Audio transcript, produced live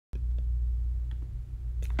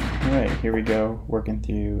Alright, here we go, working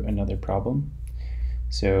through another problem.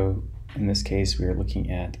 So in this case we are looking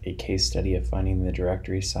at a case study of finding the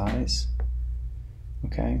directory size.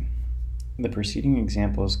 Okay, the preceding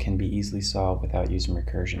examples can be easily solved without using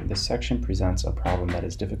recursion. This section presents a problem that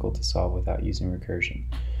is difficult to solve without using recursion.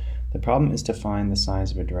 The problem is to find the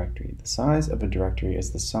size of a directory. The size of a directory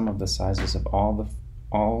is the sum of the sizes of all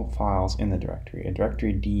files in the directory. A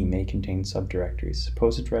directory D may contain subdirectories.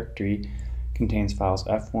 Suppose a directory contains files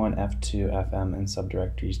f1, f2, fm, and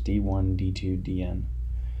subdirectories d1, d2, dn.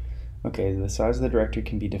 Okay, the size of the directory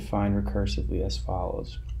can be defined recursively as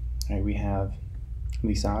follows. All right, we have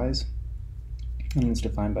the size, and it's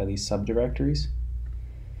defined by these subdirectories.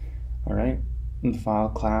 All right, the file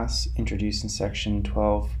class introduced in section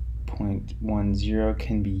 12.10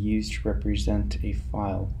 can be used to represent a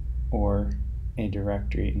file or a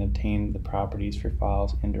directory and obtain the properties for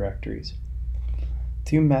files and directories.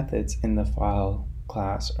 Two methods in the file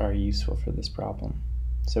class are useful for this problem.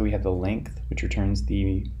 So we have the length, which returns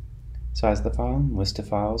the size of the file. List of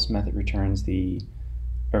files method returns the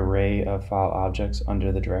array of file objects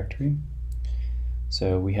under the directory.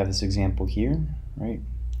 So we have this example here, right?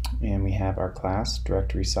 And we have our class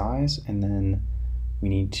directory size, and then we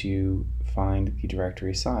need to find the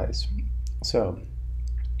directory size. So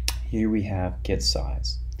here we have get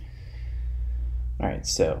size. All right,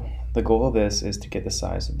 so the goal of this is to get the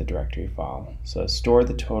size of the directory file. So store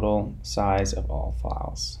the total size of all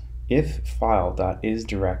files. If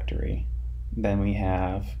file.isDirectory, then we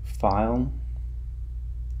have file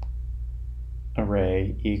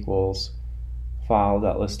array equals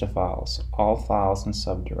file.listoffiles, all files and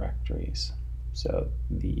subdirectories. So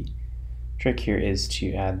the trick here is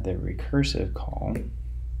to add the recursive call.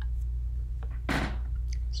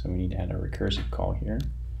 So we need to add a recursive call here.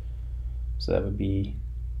 So that would be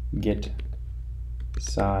get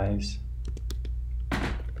size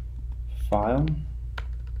file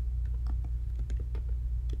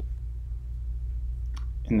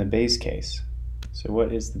in the base case. So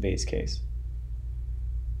what is the base case?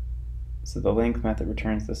 So the length method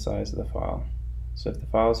returns the size of the file. So if the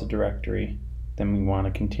file is a directory, then we want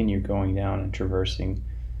to continue going down and traversing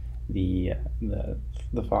the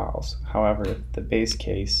files. However, the base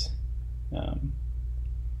case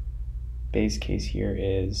here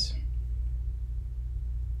is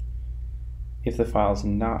if the file is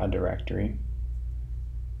not a directory.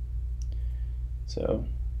 So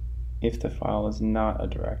if the file is not a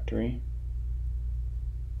directory,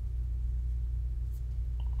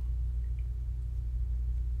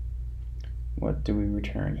 what do we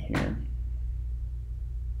return here?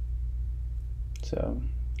 So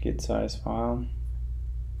get size file,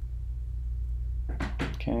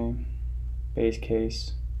 okay, base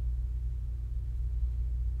case,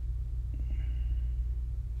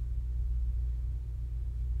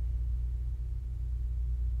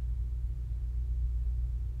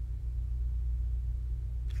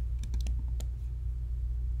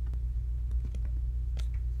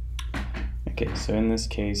 okay, so in this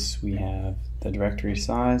case we have the directory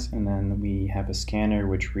size, and then we have a scanner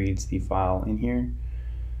which reads the file in here.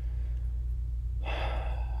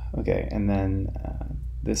 Okay, and then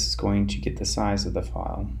this is going to get the size of the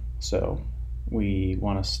file. So we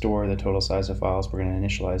want to store the total size of files. We're going to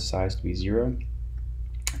initialize size to be 0. And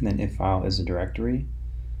then if file is a directory,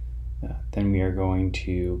 then we are going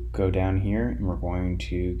to go down here and we're going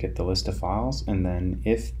to get the list of files. And then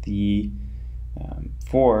if the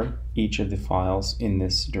for each of the files in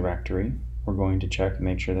this directory, we're going to check and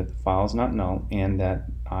make sure that the file is not null and that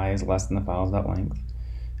I is less than the file's.length.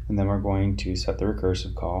 And then we're going to set the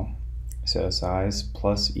recursive call. So size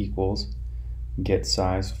plus equals get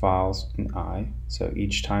size files in I. So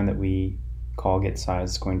each time that we call get size,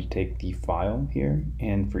 it's going to take the file here,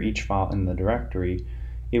 and for each file in the directory,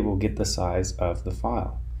 it will get the size of the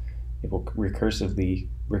file. It will recursively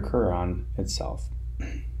recur on itself.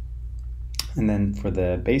 And then for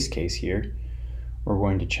the base case here, we're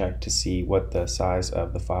going to check to see what the size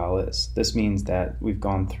of the file is. This means that we've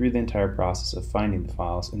gone through the entire process of finding the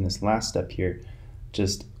files, and this last step here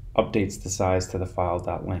just updates the size to the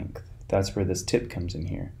file.length. That's where this tip comes in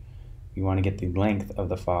here. We want to get the length of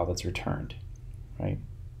the file that's returned, right?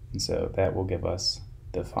 And so that will give us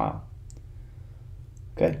the file.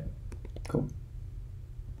 Okay, cool.